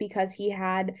breath because he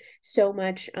had so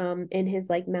much in his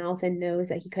like mouth and nose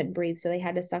that he couldn't breathe. So they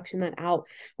had to suction that out,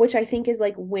 which I think is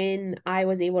like when I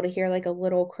was able to hear like a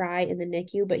little cry in the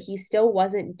NICU, but he still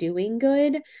wasn't doing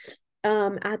good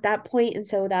at that point. And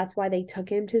so that's why they took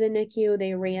him to the NICU.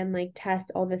 They ran like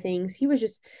tests, all the things. He was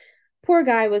just, poor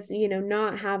guy was,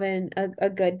 not having a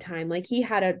good time. Like he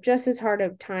had a just as hard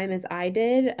of time as I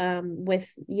did with,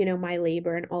 my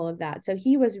labor and all of that. So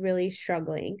he was really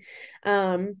struggling.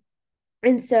 Um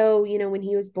and so, when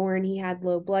he was born, he had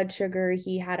low blood sugar.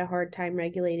 He had a hard time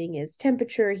regulating his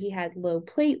temperature. He had low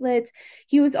platelets.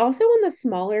 He was also on the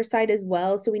smaller side as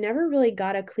well. So we never really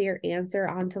got a clear answer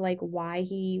onto like why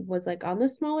he was like on the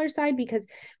smaller side, because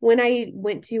when I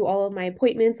went to all of my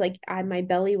appointments, like my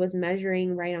belly was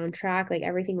measuring right on track, like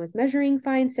everything was measuring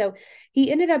fine. So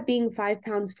he ended up being 5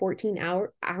 pounds, 14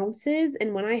 ounces.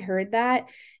 And when I heard that,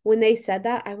 when they said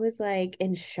that, I was like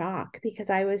in shock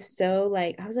because I was so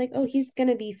like, I was like, oh, he's going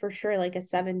to be for sure like a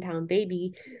 7 pound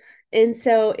baby. And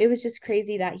so it was just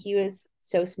crazy that he was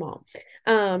so small.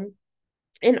 Um,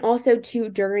 and also too,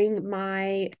 during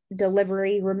my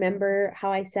delivery, remember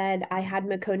how I said I had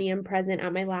meconium present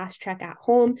at my last check at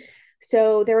home?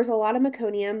 So there was a lot of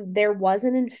meconium. There was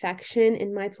an infection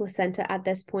in my placenta at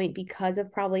this point because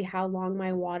of probably how long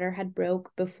my water had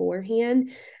broke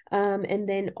beforehand. And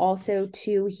then also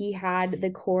too, he had the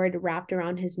cord wrapped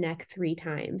around his neck 3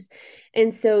 times.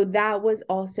 And so that was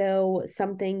also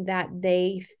something that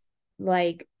they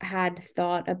like had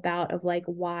thought about, of like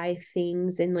why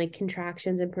things and like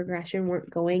contractions and progression weren't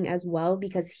going as well,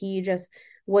 because he just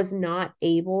was not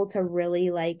able to really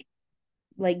like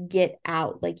get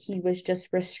out. Like he was just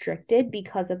restricted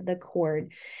because of the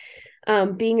cord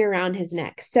being around his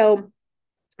neck. So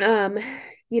um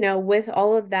with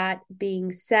all of that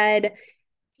being said,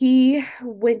 he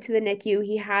went to the NICU.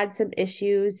 He had some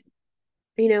issues,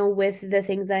 with the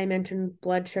things that I mentioned,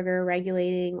 blood sugar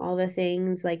regulating, all the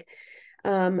things like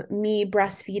me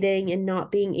breastfeeding and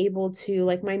not being able to,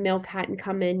 like, my milk hadn't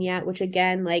come in yet, which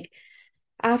again, like,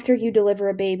 after you deliver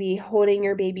a baby, holding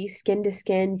your baby skin to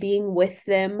skin, being with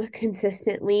them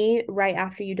consistently right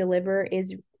after you deliver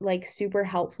is like super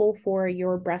helpful for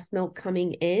your breast milk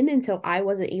coming in. And so I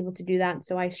wasn't able to do that.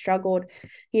 So I struggled,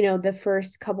 the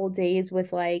first couple days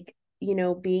with like,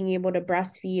 being able to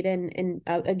breastfeed, and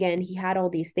again, he had all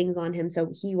these things on him,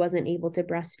 so he wasn't able to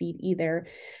breastfeed either.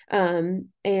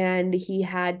 And he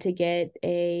had to get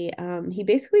he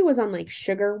basically was on like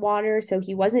sugar water, so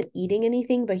he wasn't eating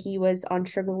anything, but he was on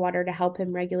sugar water to help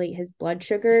him regulate his blood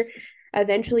sugar.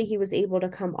 Eventually he was able to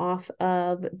come off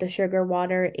of the sugar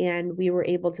water, and we were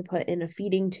able to put in a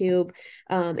feeding tube.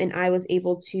 And I was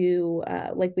able to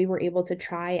like, we were able to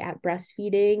try at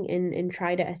breastfeeding and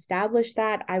try to establish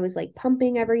that. I was like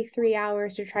pumping every 3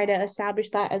 hours to try to establish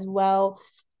that as well.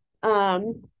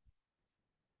 um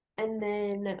and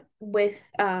then with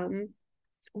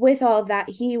all of that,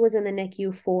 he was in the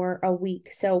NICU for a week.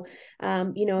 So,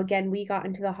 again, we got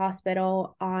into the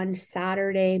hospital on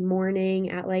Saturday morning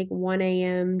at like 1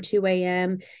 a.m., 2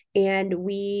 a.m., and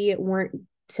we weren't.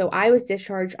 So I was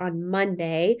discharged on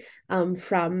Monday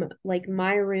from like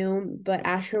my room, but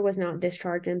Asher was not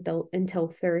discharged until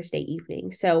Thursday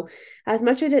evening. So as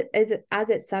much as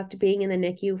it sucked being in the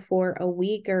NICU for a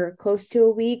week or close to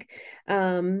a week,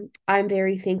 I'm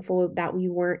very thankful that we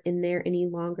weren't in there any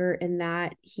longer and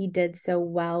that he did so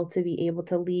well to be able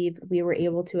to leave. We were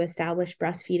able to establish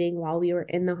breastfeeding while we were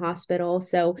in the hospital.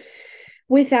 So,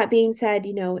 with that being said,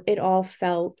 it all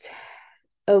felt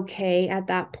okay at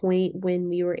that point when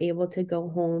we were able to go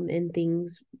home and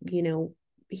things,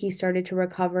 he started to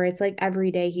recover. It's like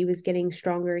every day he was getting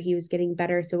stronger, he was getting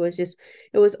better. So it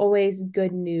was always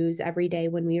good news every day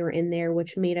when we were in there,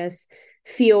 which made us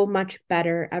feel much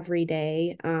better every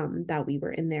day that we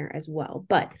were in there as well.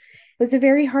 But it was a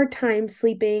very hard time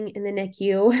sleeping in the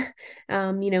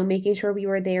NICU, making sure we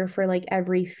were there for like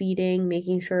every feeding,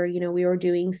 making sure, we were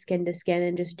doing skin to skin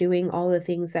and just doing all the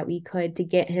things that we could to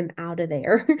get him out of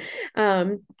there.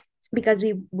 Because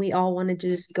we all wanted to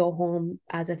just go home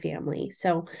as a family.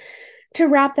 So to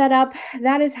wrap that up,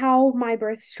 that is how my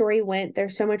birth story went.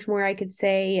 There's so much more I could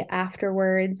say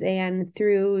afterwards and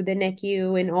through the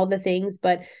NICU and all the things,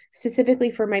 but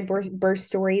specifically for my birth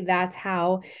story, that's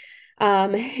how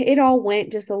it all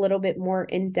went, just a little bit more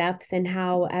in depth, and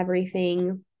how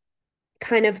everything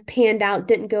kind of panned out,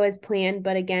 didn't go as planned.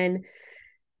 But again,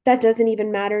 that doesn't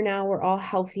even matter now. We're all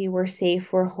healthy, we're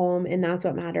safe, we're home, and that's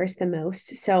what matters the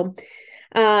most. So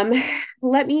Um,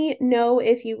 let me know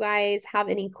if you guys have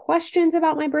any questions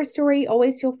about my birth story.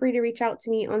 Always feel free to reach out to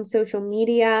me on social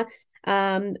media.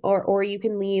 Or you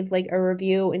can leave like a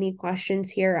review, any questions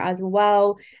here as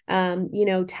well.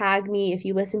 Tag me if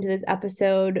you listen to this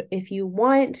episode if you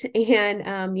want. And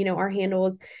our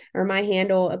handles or my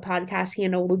handle, a podcast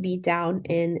handle will be down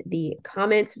in the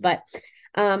comments. But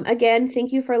again,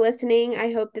 thank you for listening.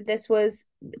 I hope that this was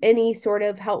any sort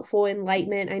of helpful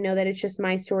enlightenment. I know that it's just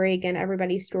my story. Again,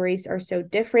 everybody's stories are so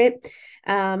different.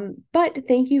 But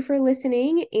thank you for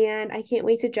listening. And I can't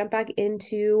wait to jump back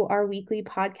into our weekly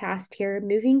podcast here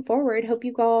moving forward. Hope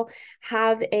you all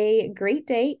have a great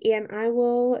day, and I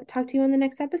will talk to you on the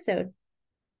next episode.